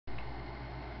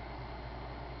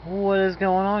What is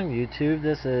going on, YouTube?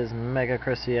 This is Mega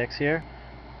Chris EX here,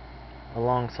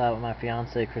 alongside with my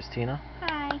fiance Christina.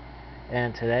 Hi.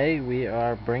 And today we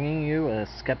are bringing you a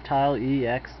Sceptile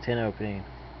EX tin opening.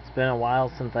 It's been a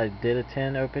while since I did a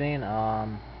tin opening.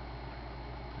 I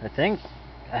think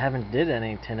I haven't did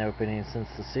any tin openings since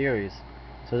the series.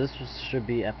 So this should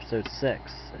be episode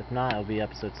 6. If not, it'll be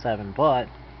episode 7. But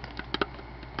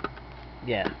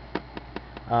yeah.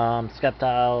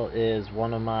 Sceptile is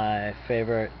one of my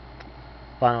favorite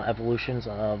final evolutions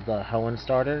of the Hoenn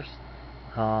starters.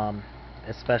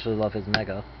 Especially love his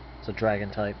Mega. It's a dragon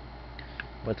type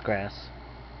with grass.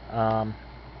 But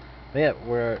yeah,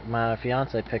 my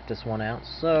fiance picked this one out,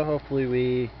 so hopefully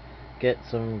we get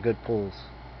some good pulls.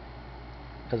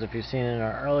 Because if you've seen in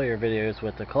our earlier videos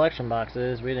with the collection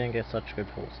boxes, we didn't get such good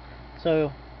pulls.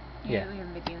 So yeah. We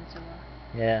haven't been doing so well.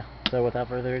 Yeah, so without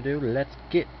further ado, let's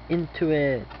get into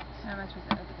it. How am I supposed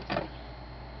to open this way?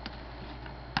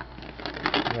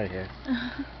 Right here.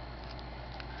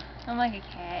 I'm like a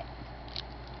cat.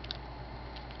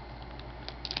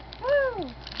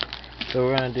 Woo! So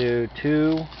we're going to do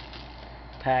 2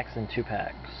 packs and 2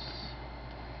 packs.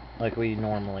 Like we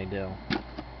normally do.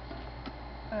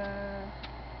 Yeah,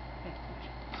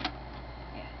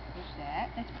 there's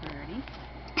that. That's pretty.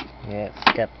 Yeah,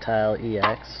 Sceptile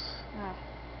EX.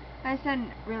 I just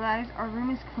didn't realize our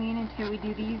room is clean until we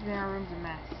do these, then our room's a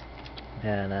mess.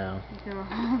 Yeah, I know. We go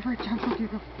all over junk through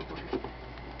the floor.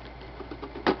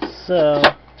 So,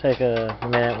 take a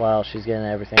minute while she's getting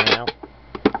everything out.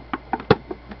 Pretty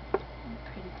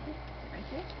cool. Right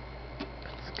there.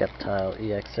 Sceptile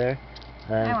EX there.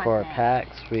 And for our that.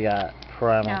 packs, we got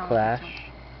Primal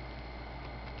Clash,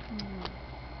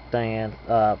 Band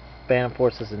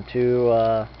Forces, and 2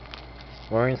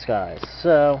 Roaring Skies.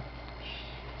 So,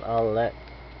 I'll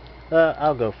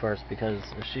go first because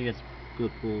if she gets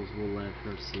good pulls, we'll let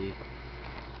her see.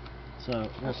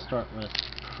 So we'll start with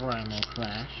Primal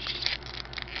Clash.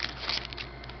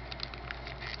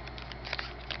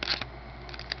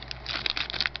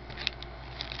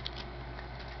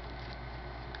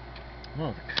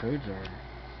 Oh, the codes are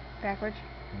backwards.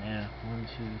 Yeah, 1,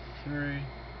 2, 3.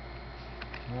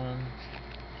 1,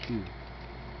 2.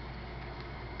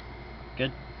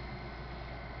 Good.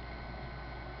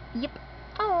 Yep.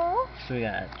 Oh. So we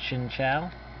got Chinchou,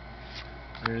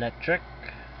 Electric,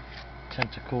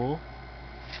 Tentacool,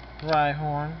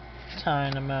 Rhyhorn,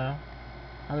 Tynamo,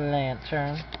 a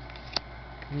Lantern,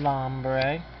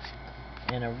 Lombre,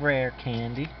 and a rare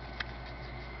candy.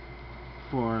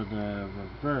 For the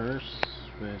reverse,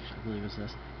 which I believe is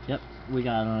this. Yep, we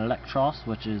got an Electros,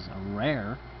 which is a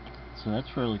rare, so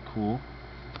that's really cool.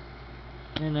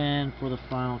 And then for the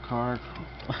final card,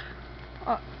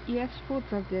 You just pulled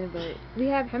something, but we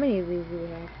have, how many of these do we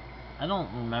have? I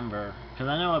don't remember, because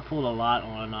I know I pulled a lot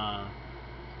on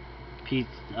Pete's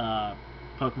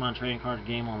Pokemon trading card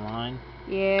game online.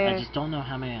 Yeah. I just don't know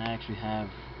how many I actually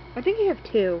have. I think you have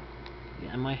 2.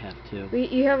 Yeah, I might have 2.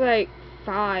 You have like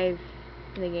 5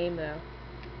 in the game though.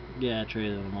 Yeah, I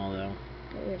traded them all though.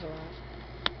 Yeah, we have a lot.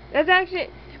 That's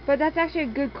actually a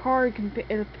good card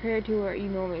compared to what you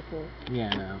normally pull.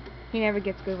 Yeah, I know. He never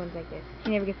gets good ones like this.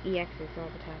 He never gets EXs all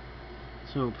the time.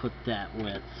 So we'll put that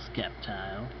with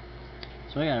Sceptile.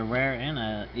 So I got a rare and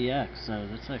a EX, so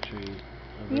that's actually a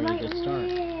really good start.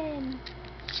 Win.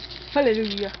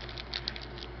 Hallelujah.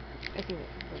 I think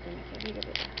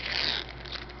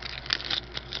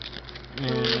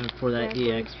And for that backwards.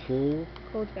 EX pull,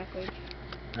 Codes backwards.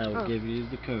 I will give you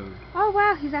the code. Oh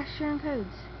wow, he's actually on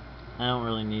codes. I don't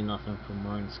really need nothing from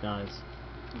Roaring Skies.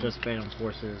 Just Phantom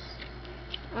Forces.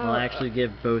 I'll actually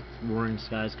give both Roaring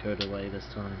Skies code away this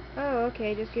time. Oh,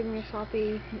 okay. Just give me a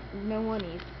sloppy, no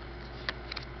monies.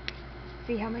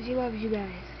 See how much he loves you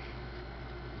guys.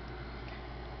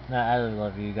 Now, I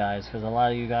love you guys because a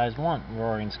lot of you guys want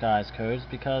Roaring Skies codes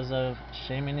because of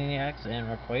Shaman EX and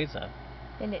Rayquaza.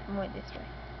 Then it went this way.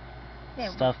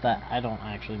 There Stuff that I don't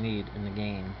actually need in the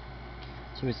game.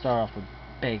 So we start off with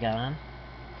Bagon,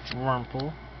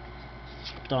 Wurmple,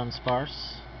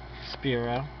 Dunsparce,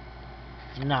 Spearow,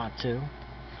 Natu,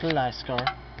 Gliscor,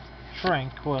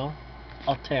 Tranquil,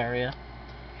 Altaria.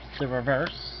 The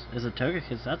reverse is a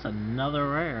Togekiss. That's another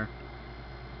rare.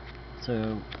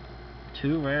 So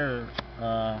 2 rare.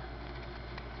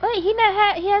 Wait, he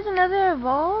has another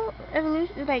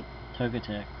evolution like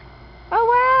Togetic. Oh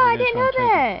wow, I didn't know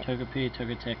that. Togepi,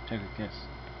 Togetic, Togekiss.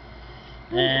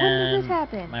 When did this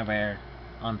happen? My rare,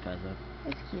 Unfezzo.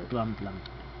 It's cute. Blum Blum.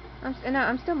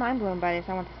 I'm still mind blown by this.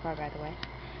 I want this card, by the way.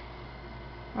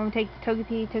 I'm gonna take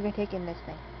Togepi, Togetic, and this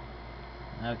thing.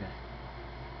 Okay.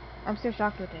 I'm still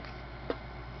shocked with this.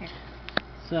 Here.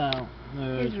 So,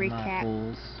 those Here's are my recap.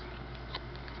 pulls.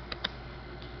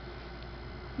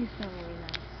 You smell really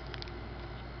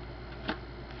nice.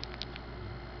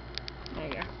 There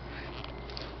you go.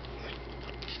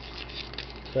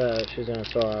 So she's going to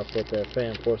start off with the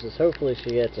Fan Forces. Hopefully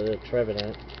she gets a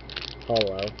Trevenant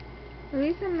Holo. At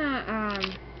least I'm not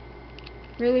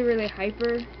really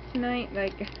hyper tonight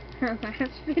like our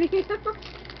last video.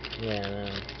 Yeah, no.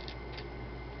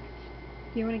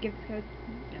 Do you want to give the code?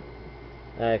 No.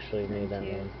 I actually need that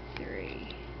 1, one. 2,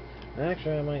 3.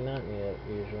 Actually, I might not need it,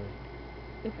 usually.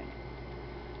 Okay.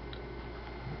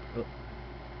 Oh.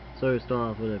 So we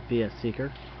start off with a BS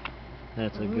Seeker.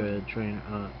 That's a Ooh. good trainer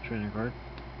card.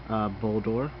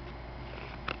 Boldor.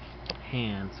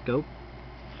 Hand Scope.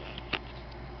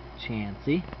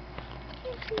 Chansey.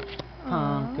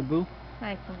 Punkaboo.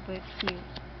 Hi, Punkaboo. It's cute.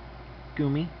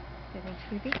 Goomy. That makes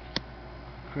creepy.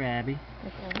 Krabby.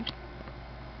 That's old.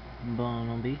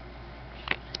 Bunnelby.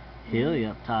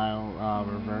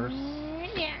 Helioptile reverse.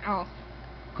 Yeah. Oh.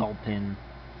 Gulpin.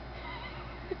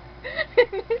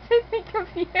 It makes me think of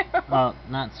you.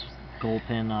 Not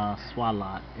Gulpin,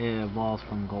 Swalot. It evolves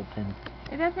from Gulpin.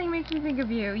 That thing makes me think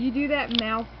of you. You do that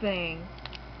mouth thing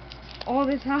all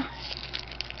the time.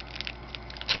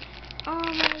 Oh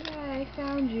my god, I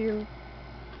found you.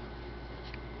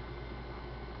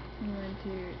 1,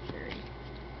 2,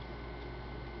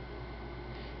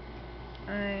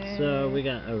 3. So we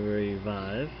got a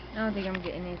Revive. I don't think I'm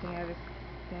getting anything out of this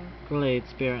thing. Glade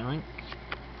Spirit Link.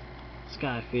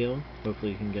 Skyfield.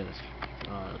 Hopefully you can get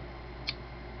a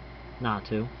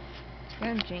Natu.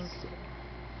 I'm jinxed.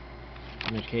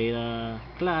 Nikita,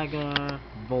 Gligar,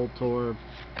 Voltorb,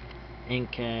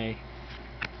 Inkay,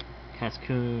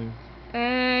 Cascoon,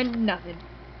 And nothing.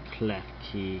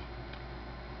 Klefki.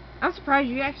 I'm surprised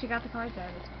you actually got the cards out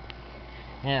of this one.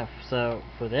 Yeah, so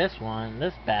for this one,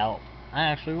 this bout, I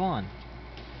actually won.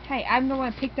 Hey, I'm the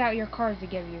one who picked out your cards to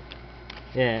give you.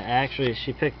 Yeah, actually, if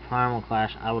she picked Primal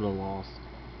Clash, I would have lost.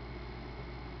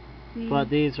 See? But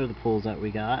these are the pulls that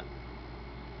we got.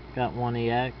 Got 1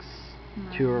 EX,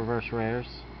 2 reverse rares.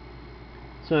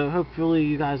 So hopefully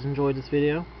you guys enjoyed this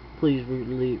video. Please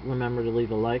remember to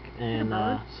leave a like and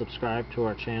subscribe to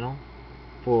our channel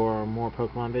for more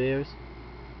Pokemon videos.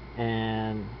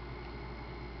 And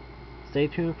stay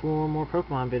tuned for more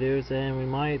Pokemon videos, and we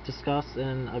might discuss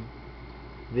in a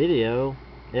video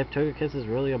if Togekiss is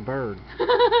really a bird.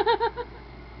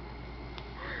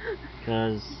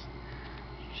 Because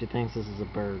she thinks this is a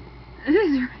bird.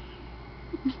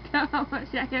 How much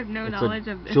I have no knowledge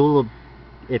of this.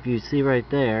 If you see right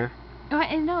there. Oh,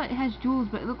 I know it has jewels,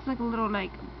 but it looks like a little,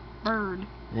 like, bird.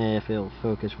 Yeah, if it'll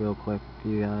focus real quick for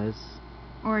you guys.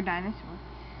 Or a dinosaur.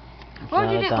 It's What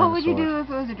not would you do if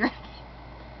it was a dragon?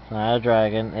 It's not a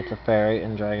dragon, it's a fairy,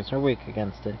 and dragons are weak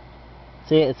against it.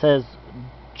 See, it says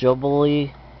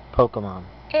Jubilee Pokemon.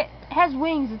 It has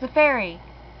wings, it's a fairy.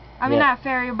 I mean, not a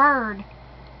fairy, a bird.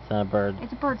 It's not a bird.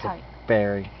 It's a bird type. A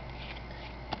fairy.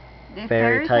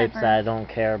 Fairy types I don't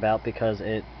care about because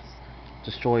it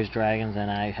destroys dragons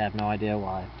and I have no idea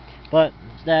why. But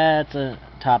that's a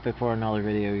topic for another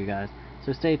video, you guys.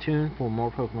 So stay tuned for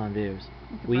more Pokemon videos.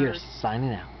 We are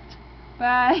signing out.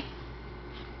 Bye.